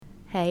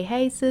Hey,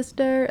 hey,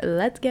 sister,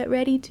 let's get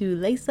ready to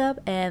lace up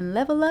and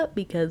level up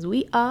because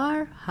we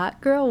are Hot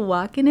Girl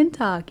Walking and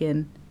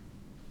Talking.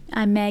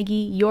 I'm Maggie,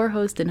 your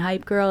host and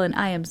hype girl, and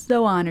I am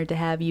so honored to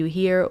have you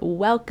here.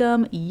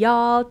 Welcome,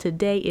 y'all.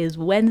 Today is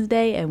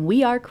Wednesday, and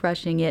we are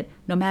crushing it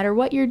no matter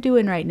what you're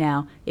doing right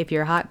now. If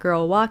you're hot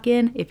girl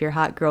walking, if you're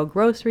hot girl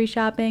grocery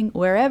shopping,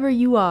 wherever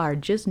you are,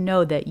 just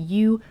know that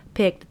you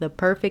picked the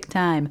perfect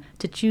time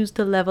to choose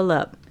to level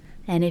up.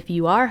 And if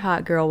you are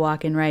hot girl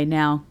walking right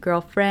now,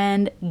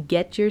 girlfriend,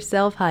 get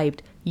yourself hyped.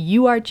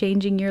 You are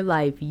changing your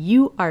life.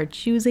 You are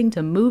choosing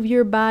to move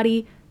your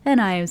body, and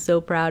I am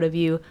so proud of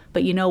you.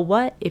 But you know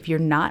what? If you're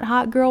not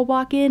hot girl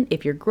walking,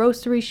 if you're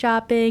grocery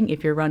shopping,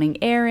 if you're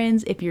running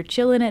errands, if you're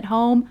chilling at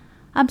home,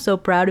 I'm so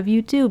proud of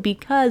you too,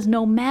 because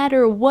no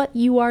matter what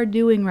you are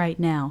doing right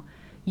now,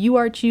 you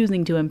are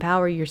choosing to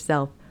empower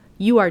yourself.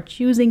 You are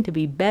choosing to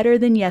be better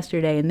than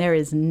yesterday, and there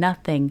is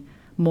nothing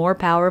more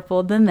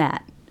powerful than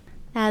that.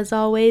 As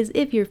always,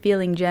 if you're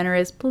feeling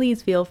generous,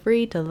 please feel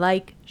free to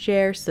like,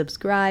 share,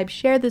 subscribe,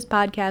 share this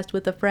podcast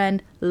with a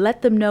friend.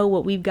 Let them know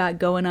what we've got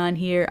going on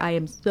here. I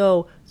am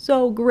so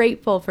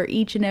grateful for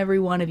each and every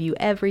one of you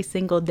every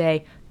single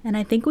day. And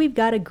I think we've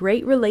got a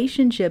great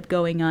relationship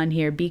going on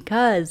here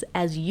because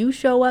as you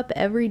show up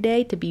every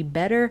day to be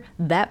better,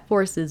 that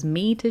forces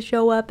me to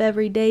show up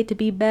every day to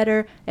be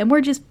better. And we're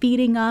just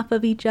feeding off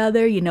of each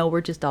other. You know, we're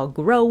just all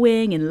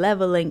growing and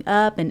leveling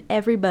up and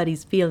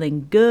everybody's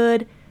feeling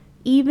good.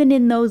 Even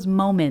in those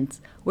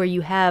moments where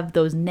you have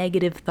those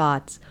negative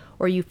thoughts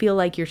or you feel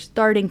like you're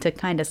starting to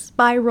kind of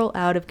spiral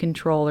out of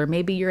control or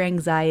maybe your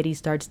anxiety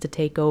starts to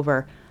take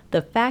over,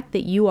 the fact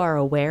that you are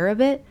aware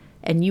of it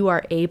and you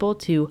are able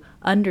to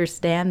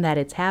understand that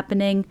it's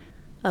happening,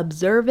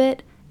 observe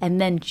it, and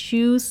then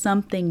choose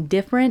something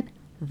different,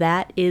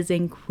 that is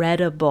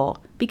incredible.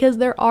 Because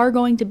there are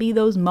going to be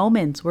those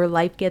moments where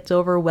life gets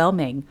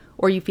overwhelming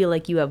or you feel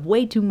like you have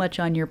way too much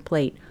on your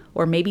plate.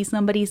 Or maybe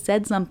somebody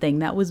said something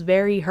that was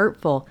very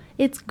hurtful.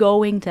 It's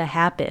going to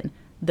happen.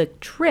 The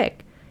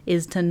trick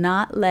is to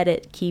not let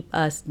it keep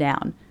us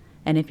down.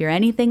 And if you're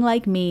anything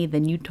like me,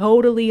 then you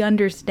totally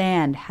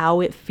understand how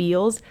it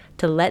feels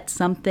to let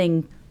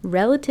something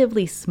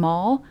relatively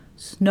small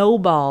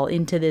snowball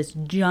into this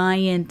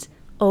giant,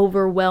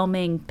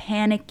 overwhelming,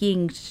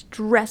 panicking,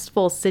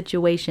 stressful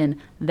situation.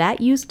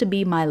 That used to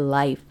be my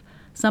life.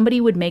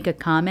 Somebody would make a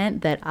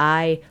comment that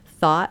I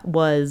thought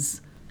was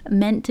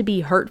meant to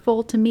be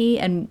hurtful to me,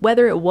 and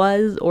whether it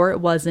was or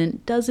it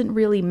wasn't doesn't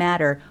really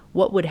matter.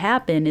 What would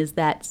happen is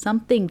that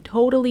something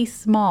totally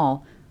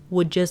small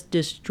would just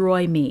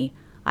destroy me.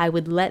 I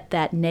would let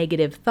that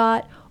negative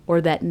thought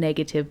or that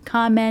negative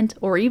comment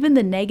or even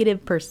the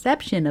negative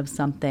perception of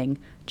something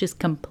just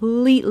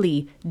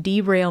completely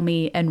derail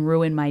me and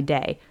ruin my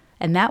day.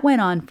 And that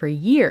went on for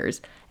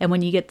years. And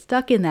when you get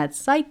stuck in that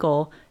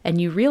cycle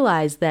and you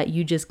realize that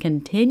you just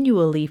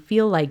continually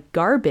feel like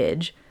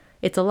garbage,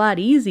 it's a lot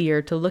easier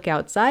to look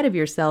outside of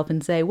yourself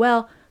and say,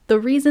 well,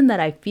 the reason that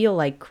I feel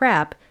like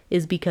crap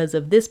is because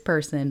of this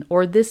person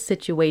or this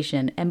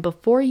situation. And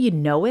before you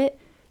know it,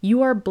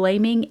 you are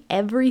blaming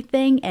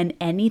everything and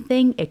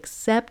anything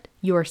except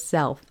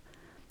yourself.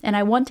 And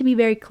I want to be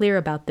very clear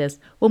about this.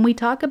 When we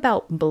talk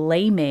about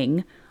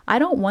blaming, I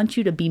don't want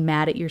you to be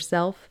mad at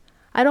yourself.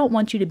 I don't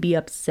want you to be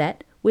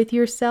upset with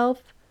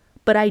yourself.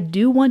 But I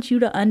do want you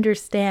to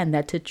understand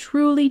that to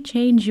truly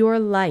change your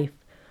life,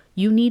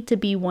 you need to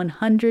be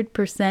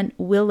 100%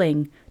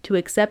 willing to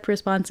accept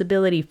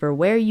responsibility for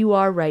where you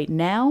are right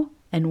now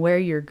and where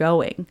you're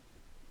going.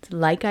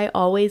 Like I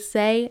always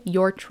say,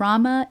 your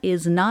trauma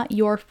is not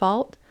your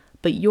fault,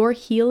 but your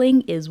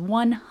healing is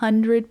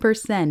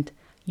 100%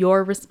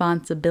 your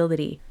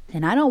responsibility.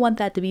 And I don't want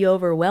that to be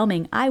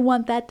overwhelming. I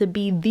want that to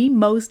be the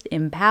most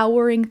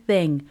empowering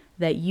thing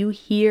that you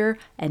hear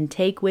and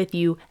take with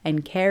you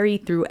and carry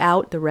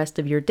throughout the rest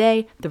of your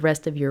day, the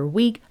rest of your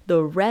week,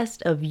 the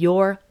rest of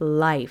your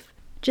life.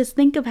 Just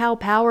think of how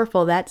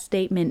powerful that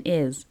statement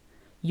is.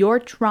 Your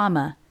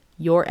trauma,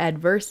 your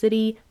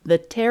adversity, the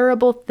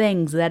terrible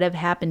things that have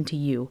happened to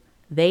you,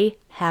 they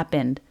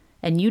happened.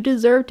 And you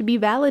deserve to be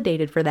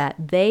validated for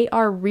that. They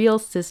are real,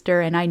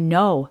 sister, and I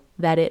know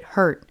that it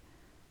hurt.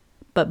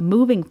 But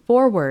moving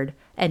forward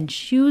and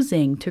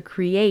choosing to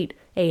create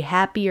a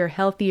happier,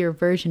 healthier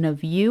version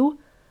of you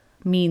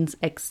means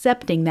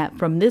accepting that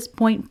from this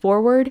point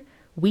forward,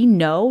 we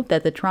know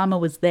that the trauma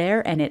was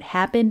there and it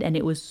happened and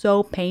it was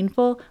so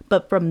painful,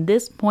 but from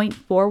this point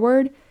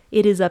forward,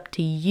 it is up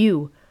to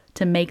you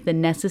to make the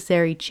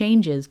necessary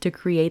changes to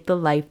create the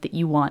life that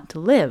you want to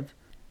live.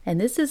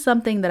 And this is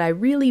something that I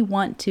really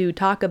want to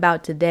talk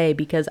about today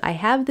because I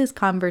have this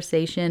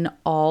conversation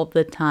all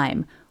the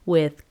time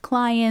with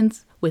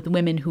clients, with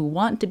women who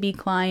want to be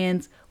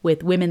clients,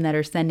 with women that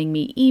are sending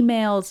me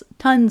emails.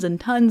 Tons and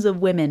tons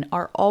of women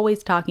are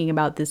always talking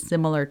about this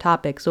similar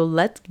topic, so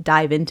let's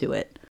dive into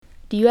it.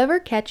 Do you ever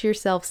catch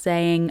yourself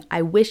saying,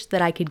 I wish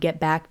that I could get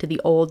back to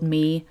the old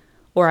me,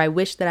 or I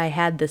wish that I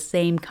had the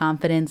same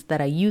confidence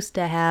that I used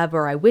to have,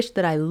 or I wish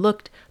that I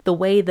looked the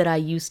way that I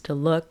used to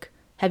look?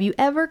 Have you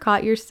ever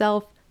caught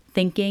yourself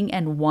thinking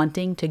and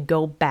wanting to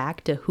go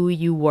back to who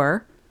you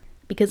were?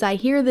 Because I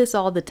hear this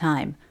all the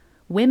time.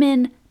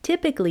 Women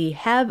typically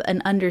have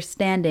an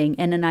understanding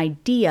and an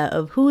idea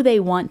of who they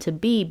want to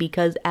be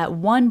because at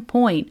one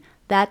point,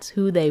 that's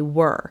who they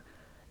were.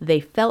 They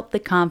felt the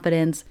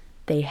confidence,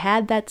 they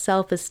had that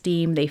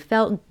self-esteem, they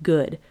felt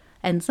good.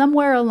 And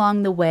somewhere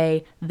along the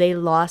way, they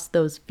lost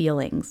those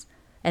feelings.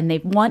 And they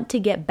want to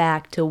get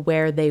back to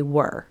where they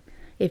were.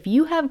 If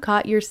you have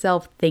caught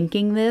yourself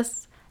thinking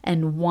this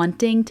and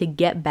wanting to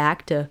get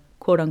back to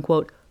quote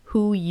unquote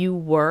who you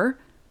were,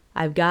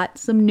 I've got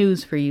some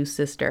news for you,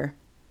 sister.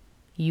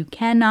 You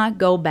cannot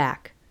go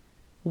back.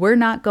 We're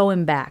not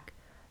going back.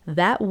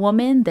 That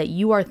woman that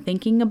you are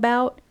thinking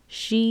about,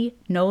 she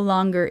no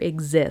longer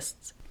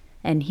exists.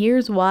 And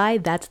here's why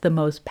that's the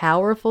most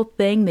powerful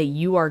thing that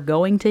you are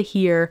going to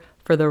hear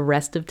for the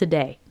rest of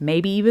today,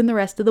 maybe even the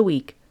rest of the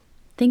week.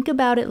 Think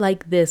about it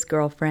like this,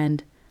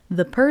 girlfriend.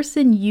 The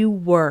person you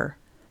were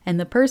and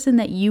the person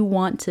that you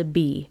want to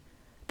be,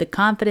 the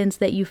confidence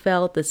that you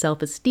felt, the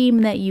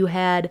self-esteem that you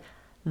had,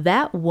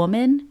 that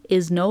woman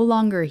is no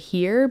longer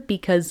here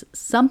because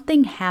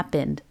something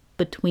happened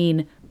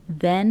between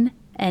then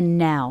and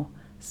now.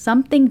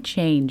 Something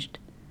changed.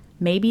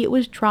 Maybe it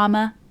was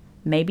trauma.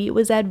 Maybe it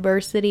was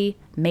adversity.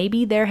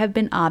 Maybe there have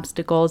been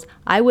obstacles.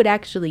 I would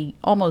actually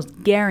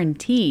almost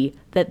guarantee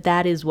that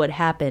that is what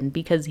happened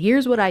because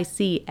here's what I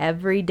see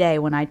every day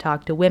when I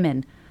talk to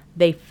women.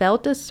 They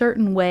felt a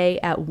certain way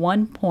at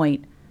one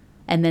point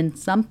and then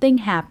something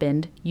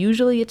happened.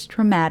 Usually it's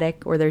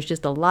traumatic or there's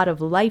just a lot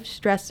of life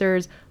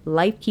stressors.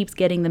 Life keeps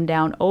getting them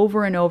down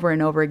over and over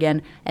and over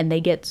again and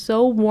they get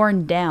so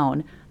worn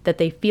down that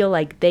they feel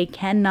like they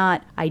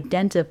cannot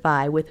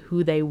identify with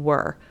who they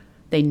were.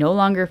 They no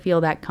longer feel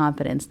that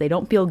confidence. They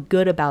don't feel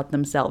good about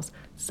themselves.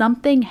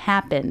 Something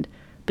happened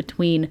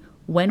between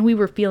when we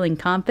were feeling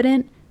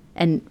confident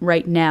and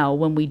right now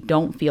when we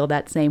don't feel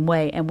that same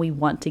way and we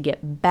want to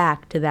get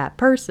back to that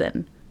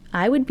person.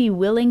 I would be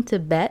willing to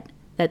bet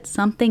that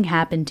something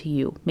happened to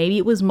you. Maybe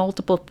it was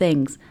multiple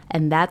things,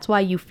 and that's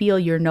why you feel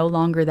you're no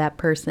longer that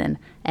person.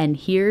 And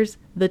here's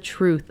the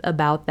truth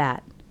about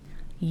that.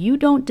 You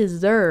don't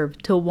deserve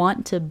to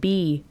want to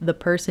be the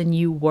person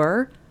you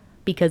were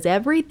because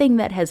everything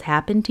that has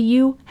happened to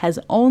you has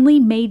only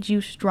made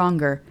you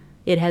stronger.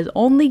 It has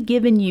only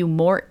given you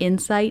more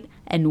insight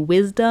and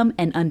wisdom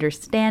and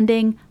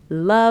understanding,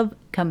 love,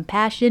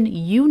 compassion,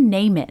 you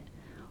name it.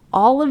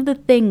 All of the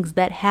things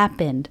that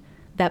happened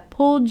that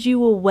pulled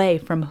you away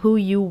from who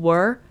you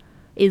were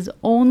is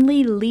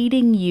only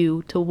leading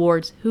you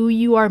towards who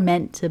you are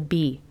meant to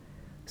be.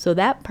 So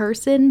that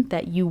person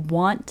that you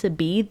want to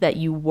be, that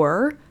you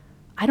were,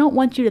 I don't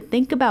want you to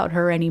think about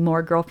her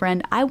anymore,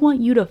 girlfriend. I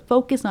want you to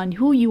focus on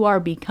who you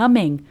are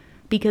becoming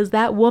because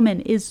that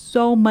woman is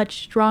so much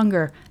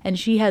stronger and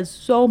she has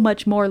so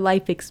much more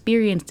life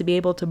experience to be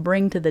able to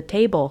bring to the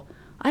table.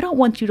 I don't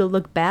want you to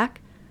look back.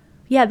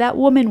 Yeah, that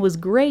woman was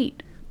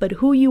great, but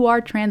who you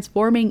are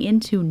transforming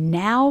into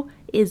now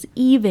is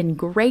even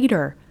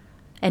greater.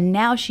 And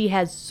now she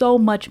has so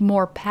much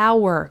more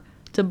power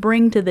to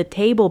bring to the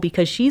table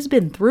because she's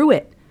been through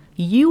it.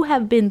 You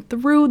have been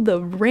through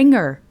the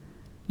ringer.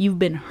 You've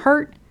been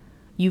hurt.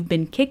 You've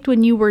been kicked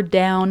when you were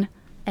down.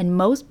 And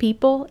most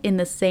people in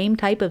the same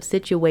type of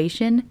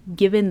situation,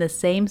 given the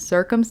same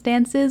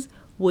circumstances,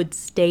 would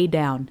stay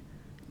down.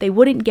 They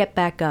wouldn't get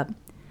back up.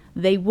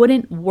 They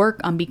wouldn't work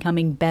on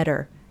becoming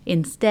better.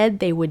 Instead,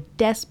 they would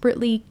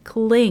desperately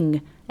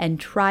cling and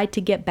try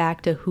to get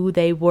back to who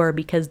they were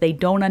because they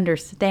don't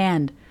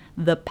understand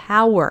the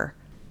power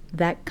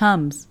that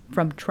comes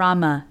from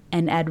trauma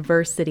and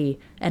adversity.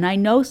 And I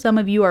know some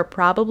of you are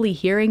probably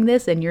hearing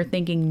this and you're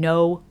thinking,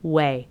 no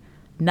way.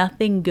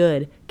 Nothing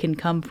good can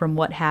come from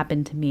what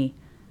happened to me.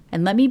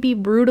 And let me be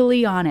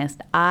brutally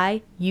honest,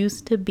 I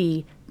used to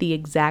be the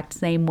exact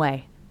same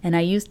way. And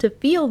I used to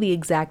feel the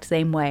exact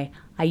same way.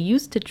 I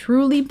used to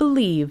truly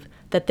believe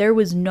that there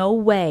was no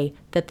way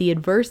that the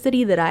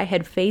adversity that I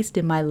had faced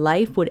in my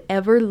life would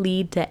ever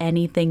lead to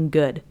anything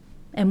good.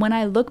 And when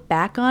I look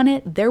back on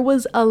it, there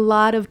was a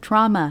lot of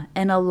trauma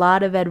and a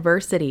lot of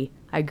adversity.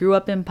 I grew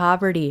up in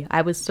poverty.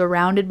 I was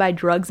surrounded by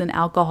drugs and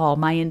alcohol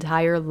my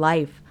entire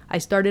life. I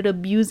started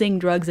abusing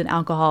drugs and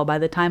alcohol by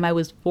the time I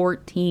was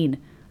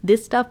 14.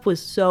 This stuff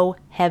was so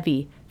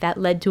heavy that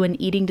led to an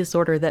eating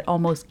disorder that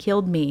almost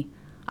killed me.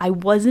 I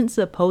wasn't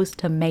supposed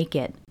to make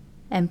it.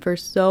 And for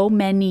so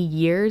many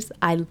years,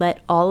 I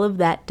let all of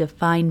that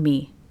define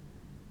me.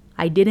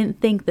 I didn't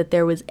think that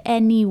there was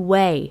any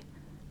way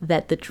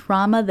that the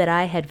trauma that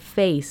I had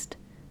faced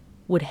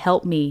would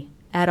help me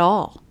at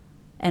all.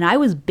 And I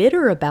was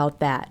bitter about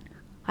that.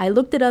 I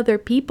looked at other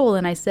people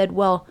and I said,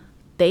 well,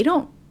 they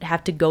don't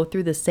have to go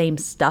through the same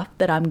stuff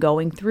that I'm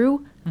going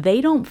through.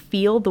 They don't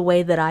feel the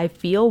way that I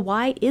feel.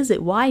 Why is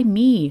it? Why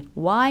me?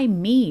 Why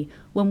me?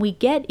 When we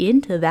get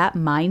into that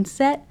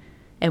mindset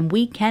and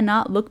we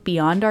cannot look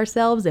beyond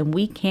ourselves and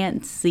we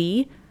can't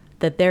see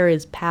that there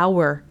is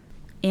power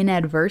in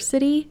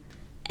adversity,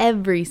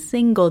 every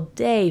single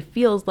day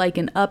feels like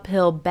an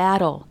uphill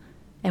battle.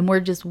 and we're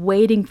just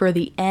waiting for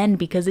the end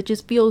because it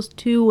just feels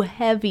too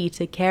heavy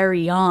to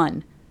carry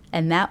on.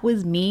 And that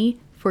was me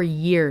for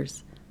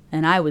years.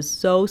 And I was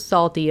so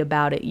salty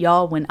about it,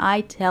 y'all, when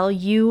I tell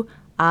you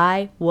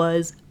I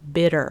was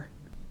bitter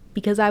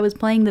because I was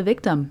playing the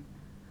victim.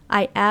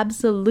 I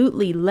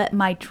absolutely let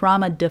my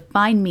trauma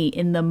define me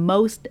in the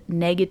most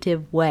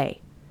negative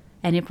way.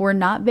 And if we're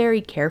not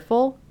very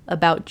careful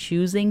about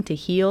choosing to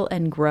heal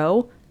and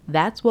grow,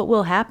 that's what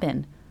will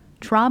happen.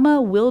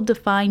 Trauma will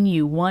define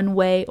you one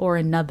way or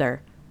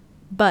another,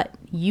 but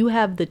you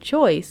have the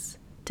choice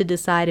to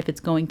decide if it's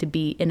going to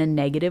be in a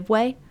negative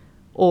way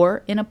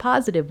or in a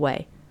positive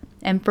way.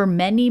 And for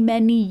many,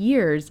 many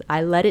years,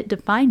 I let it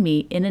define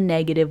me in a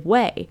negative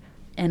way,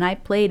 and I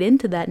played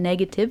into that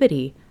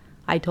negativity.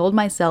 I told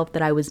myself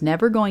that I was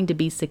never going to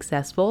be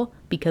successful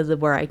because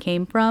of where I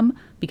came from,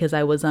 because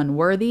I was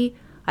unworthy.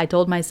 I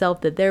told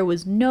myself that there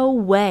was no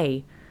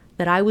way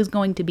that I was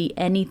going to be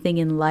anything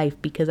in life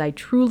because I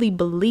truly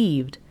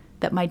believed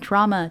that my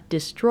trauma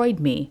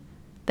destroyed me,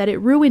 that it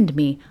ruined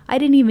me. I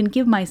didn't even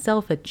give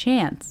myself a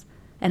chance.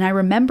 And I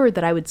remember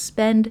that I would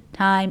spend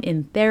time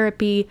in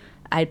therapy.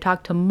 I'd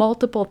talk to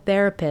multiple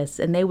therapists,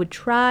 and they would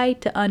try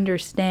to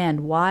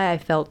understand why I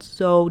felt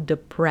so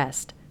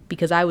depressed,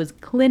 because I was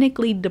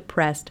clinically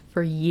depressed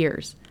for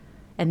years.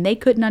 And they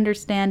couldn't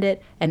understand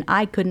it, and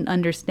I couldn't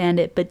understand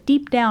it, but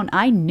deep down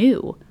I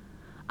knew.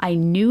 I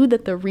knew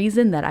that the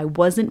reason that I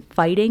wasn't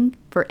fighting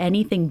for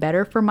anything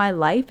better for my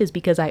life is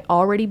because I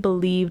already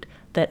believed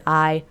that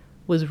I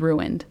was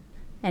ruined.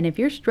 And if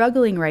you're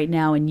struggling right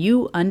now and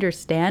you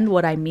understand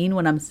what I mean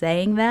when I'm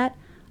saying that,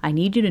 I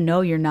need you to know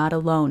you're not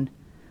alone.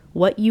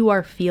 What you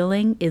are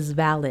feeling is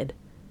valid,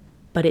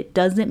 but it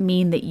doesn't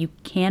mean that you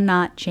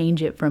cannot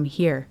change it from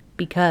here,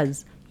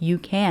 because you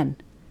can.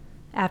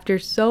 After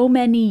so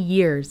many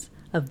years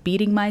of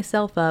beating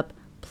myself up,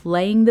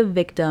 playing the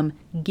victim,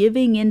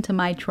 giving into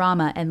my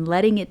trauma, and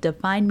letting it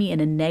define me in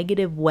a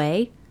negative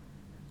way,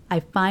 I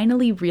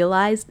finally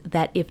realized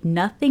that if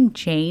nothing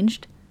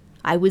changed,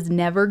 I was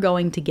never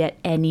going to get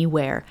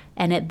anywhere.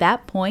 And at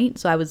that point,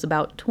 so I was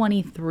about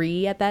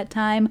 23 at that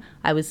time,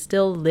 I was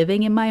still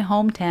living in my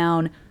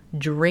hometown,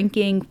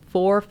 drinking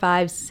 4,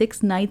 5,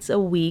 6 nights a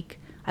week.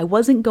 I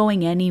wasn't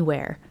going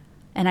anywhere.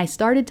 And I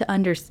started to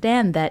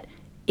understand that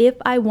if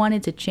I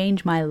wanted to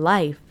change my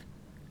life,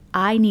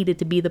 I needed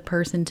to be the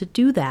person to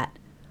do that.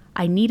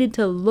 I needed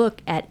to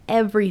look at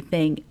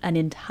everything an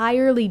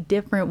entirely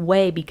different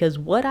way because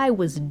what I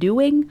was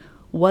doing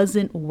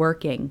wasn't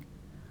working.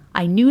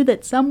 I knew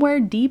that somewhere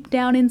deep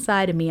down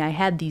inside of me I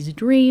had these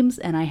dreams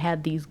and I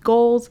had these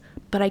goals,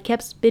 but I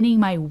kept spinning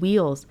my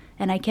wheels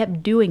and I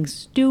kept doing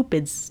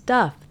stupid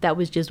stuff that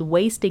was just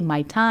wasting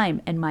my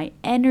time and my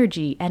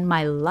energy and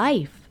my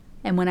life.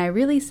 And when I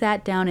really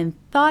sat down and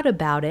thought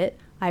about it,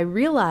 I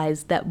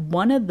realized that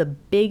one of the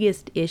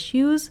biggest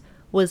issues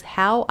was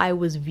how I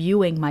was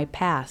viewing my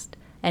past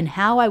and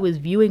how I was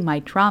viewing my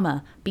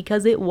trauma,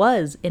 because it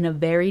was in a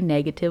very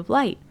negative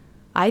light.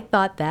 I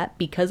thought that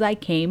because I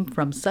came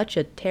from such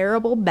a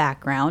terrible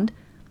background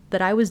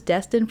that I was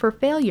destined for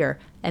failure.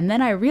 And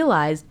then I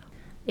realized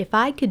if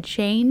I could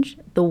change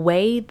the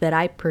way that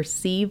I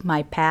perceive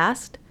my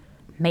past,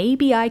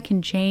 maybe I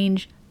can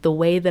change the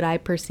way that I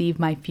perceive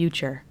my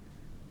future.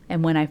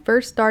 And when I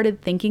first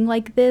started thinking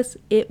like this,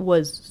 it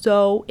was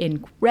so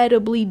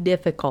incredibly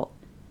difficult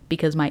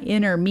because my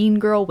inner mean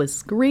girl was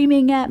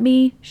screaming at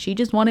me. She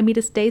just wanted me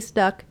to stay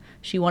stuck.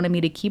 She wanted me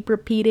to keep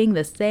repeating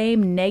the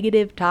same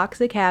negative,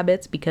 toxic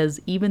habits because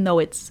even though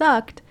it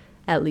sucked,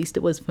 at least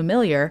it was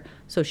familiar.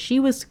 So she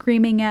was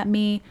screaming at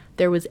me.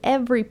 There was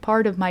every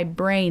part of my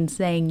brain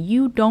saying,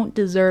 you don't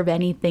deserve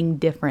anything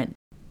different.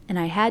 And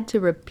I had to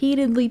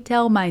repeatedly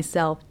tell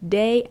myself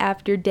day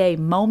after day,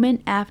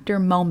 moment after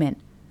moment,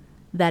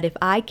 that if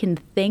I can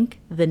think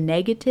the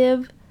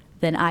negative,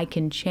 then I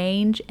can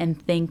change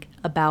and think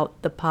about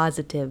the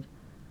positive.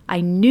 I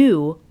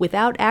knew,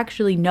 without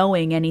actually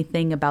knowing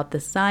anything about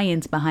the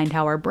science behind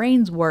how our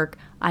brains work,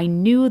 I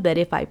knew that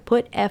if I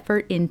put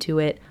effort into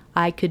it,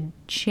 I could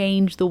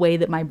change the way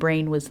that my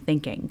brain was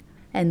thinking.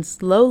 And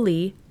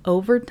slowly,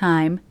 over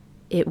time,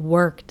 it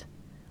worked.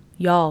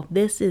 Y'all,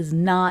 this is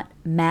not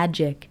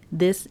magic.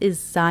 This is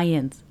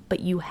science.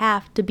 But you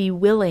have to be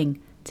willing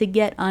to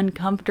get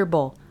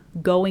uncomfortable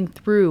going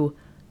through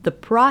the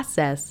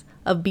process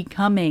of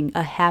becoming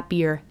a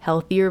happier,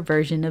 healthier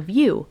version of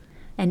you.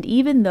 And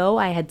even though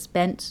I had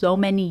spent so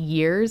many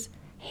years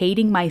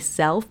hating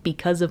myself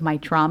because of my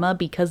trauma,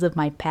 because of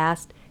my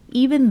past,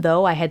 even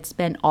though I had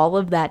spent all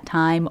of that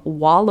time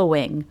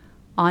wallowing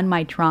on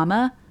my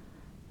trauma,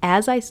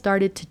 as I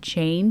started to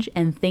change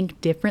and think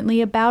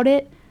differently about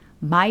it,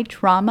 my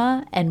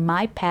trauma and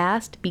my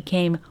past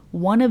became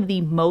one of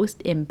the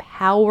most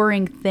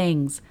empowering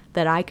things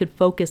that I could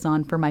focus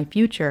on for my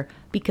future,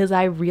 because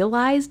I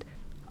realized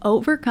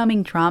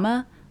overcoming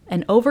trauma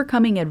and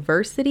overcoming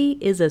adversity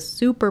is a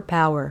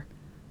superpower.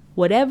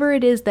 Whatever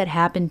it is that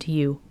happened to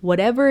you,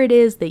 whatever it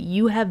is that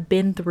you have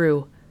been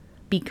through,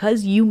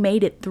 because you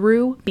made it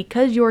through,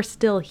 because you're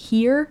still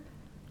here,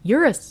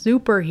 you're a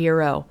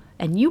superhero.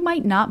 And you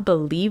might not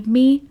believe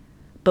me,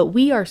 but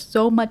we are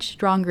so much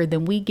stronger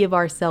than we give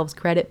ourselves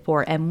credit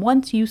for. And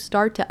once you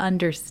start to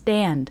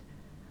understand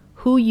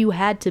who you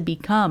had to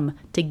become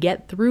to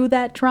get through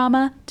that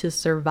trauma, to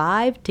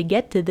survive, to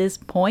get to this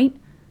point,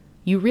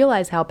 you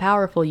realize how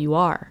powerful you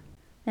are.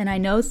 And I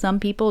know some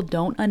people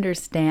don't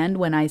understand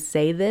when I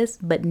say this,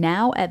 but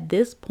now at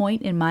this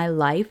point in my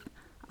life,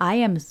 I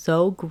am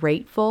so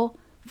grateful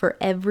for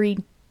every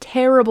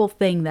terrible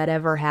thing that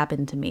ever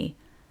happened to me.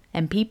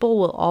 And people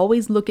will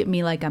always look at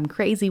me like I'm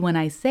crazy when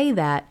I say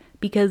that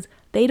because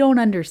they don't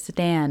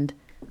understand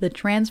the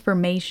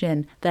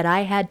transformation that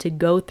I had to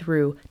go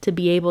through to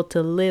be able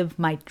to live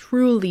my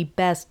truly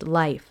best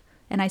life.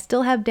 And I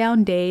still have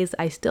down days,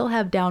 I still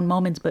have down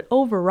moments, but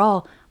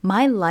overall,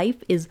 my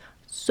life is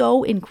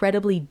so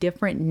incredibly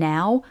different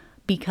now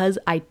because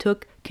I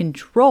took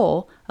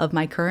control of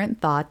my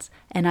current thoughts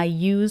and I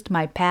used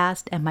my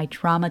past and my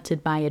trauma to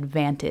my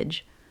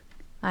advantage.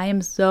 I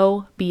am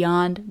so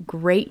beyond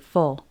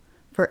grateful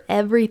for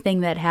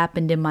everything that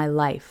happened in my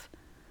life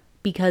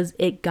because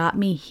it got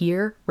me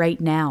here right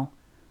now.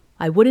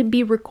 I wouldn't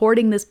be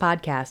recording this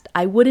podcast.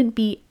 I wouldn't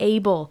be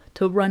able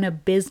to run a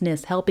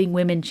business helping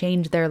women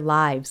change their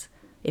lives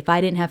if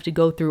I didn't have to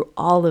go through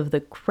all of the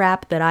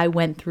crap that I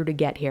went through to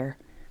get here.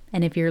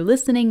 And if you're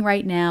listening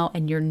right now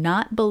and you're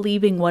not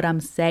believing what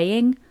I'm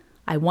saying,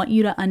 I want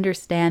you to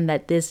understand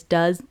that this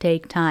does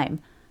take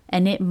time.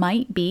 And it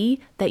might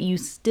be that you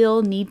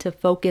still need to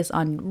focus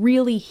on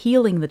really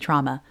healing the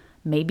trauma.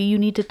 Maybe you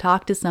need to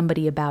talk to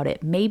somebody about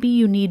it. Maybe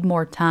you need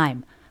more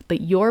time.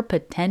 But your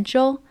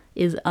potential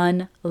is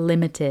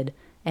unlimited.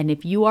 And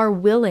if you are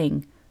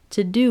willing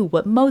to do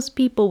what most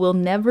people will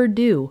never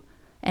do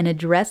and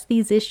address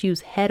these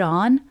issues head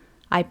on,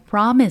 I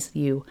promise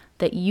you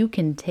that you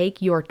can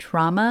take your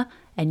trauma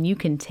and you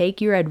can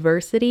take your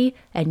adversity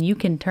and you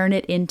can turn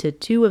it into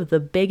two of the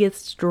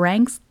biggest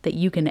strengths that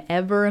you can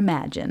ever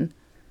imagine.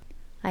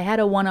 I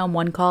had a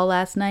one-on-one call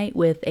last night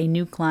with a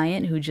new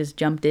client who just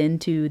jumped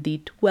into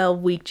the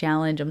 12-week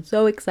challenge. I'm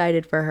so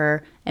excited for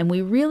her. And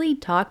we really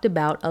talked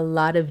about a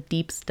lot of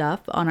deep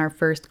stuff on our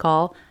first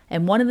call.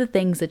 And one of the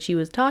things that she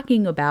was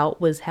talking about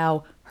was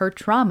how her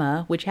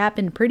trauma, which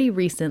happened pretty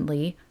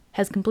recently,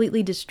 has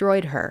completely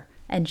destroyed her.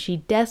 And she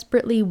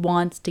desperately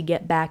wants to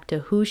get back to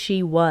who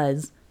she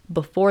was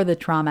before the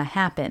trauma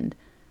happened.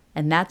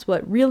 And that's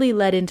what really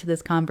led into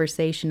this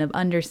conversation of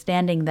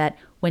understanding that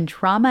when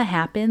trauma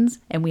happens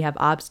and we have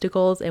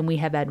obstacles and we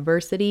have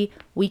adversity,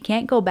 we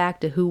can't go back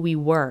to who we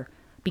were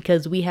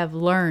because we have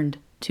learned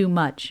too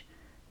much.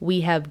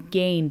 We have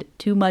gained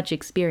too much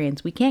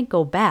experience. We can't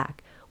go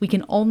back. We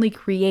can only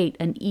create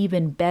an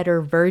even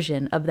better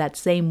version of that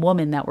same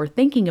woman that we're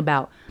thinking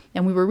about.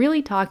 And we were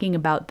really talking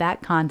about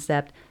that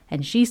concept,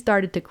 and she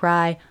started to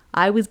cry.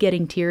 I was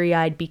getting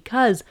teary-eyed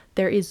because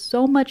there is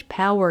so much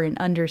power in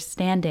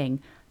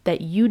understanding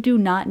that you do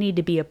not need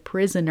to be a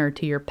prisoner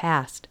to your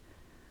past.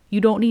 You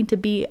don't need to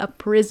be a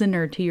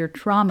prisoner to your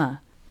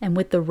trauma. And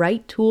with the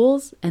right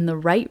tools and the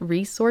right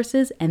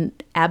resources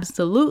and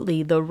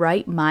absolutely the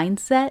right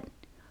mindset,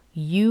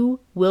 you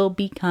will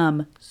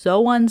become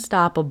so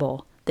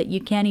unstoppable that you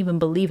can't even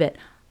believe it.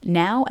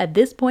 Now, at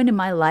this point in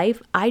my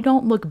life, I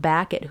don't look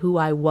back at who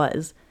I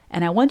was.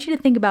 And I want you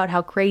to think about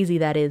how crazy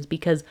that is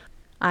because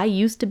I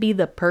used to be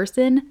the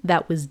person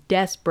that was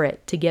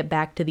desperate to get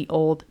back to the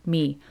old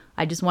me.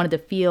 I just wanted to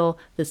feel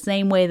the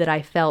same way that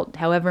I felt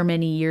however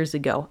many years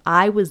ago.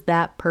 I was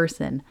that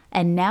person.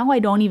 And now I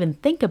don't even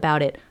think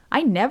about it.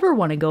 I never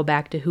want to go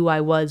back to who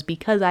I was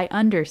because I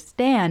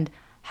understand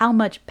how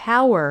much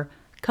power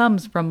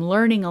comes from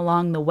learning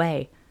along the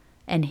way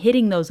and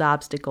hitting those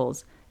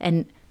obstacles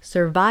and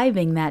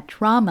surviving that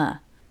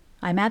trauma.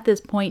 I'm at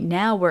this point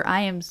now where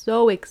I am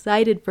so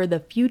excited for the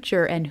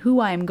future and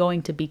who I am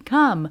going to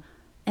become,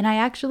 and I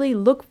actually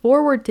look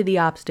forward to the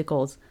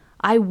obstacles.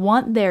 I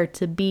want there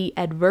to be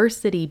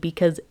adversity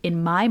because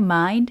in my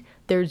mind,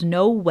 there's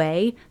no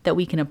way that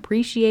we can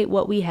appreciate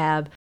what we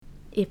have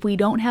if we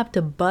don't have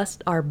to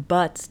bust our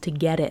butts to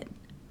get it.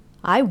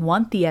 I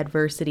want the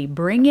adversity.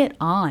 Bring it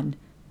on.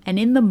 And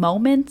in the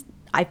moment,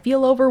 I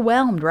feel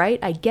overwhelmed, right?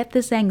 I get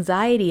this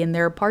anxiety and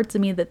there are parts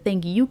of me that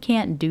think you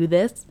can't do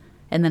this.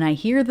 And then I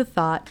hear the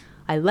thought,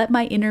 I let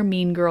my inner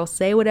mean girl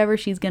say whatever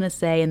she's going to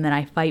say, and then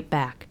I fight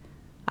back.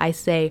 I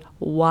say,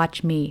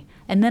 watch me.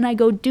 And then I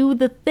go do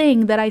the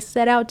thing that I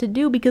set out to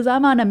do because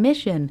I'm on a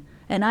mission.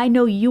 And I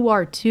know you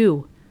are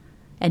too.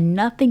 And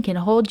nothing can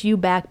hold you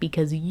back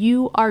because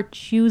you are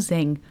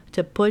choosing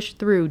to push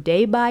through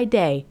day by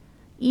day,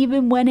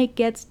 even when it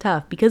gets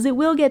tough, because it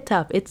will get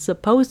tough. It's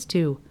supposed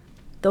to.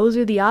 Those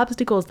are the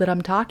obstacles that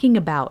I'm talking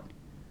about.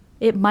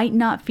 It might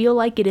not feel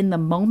like it in the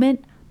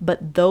moment,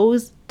 but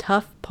those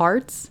tough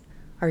parts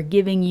are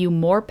giving you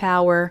more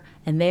power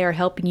and they are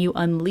helping you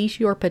unleash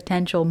your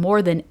potential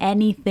more than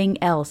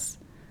anything else.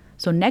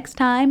 So next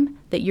time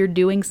that you're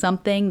doing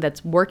something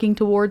that's working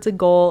towards a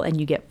goal and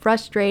you get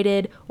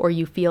frustrated or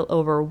you feel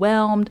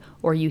overwhelmed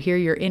or you hear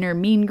your inner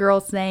mean girl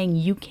saying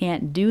you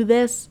can't do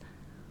this,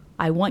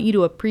 I want you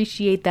to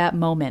appreciate that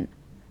moment.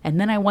 And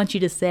then I want you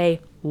to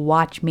say,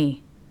 watch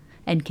me.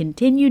 and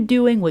continue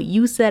doing what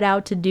you set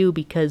out to do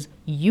because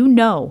you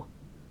know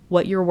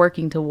what you're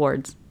working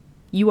towards.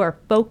 You are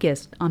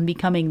focused on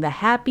becoming the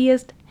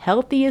happiest,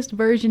 healthiest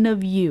version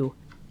of you.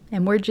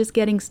 And we're just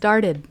getting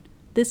started.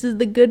 This is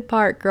the good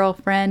part,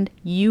 girlfriend.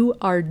 You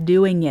are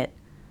doing it.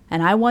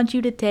 And I want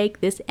you to take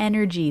this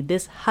energy,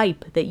 this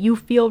hype that you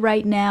feel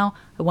right now,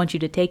 I want you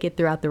to take it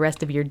throughout the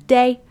rest of your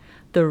day,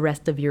 the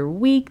rest of your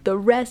week, the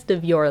rest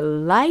of your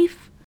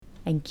life,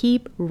 and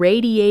keep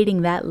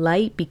radiating that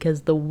light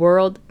because the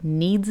world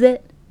needs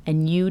it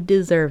and you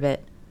deserve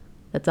it.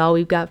 That's all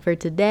we've got for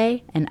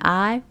today, and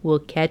I will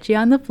catch you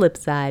on the flip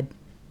side.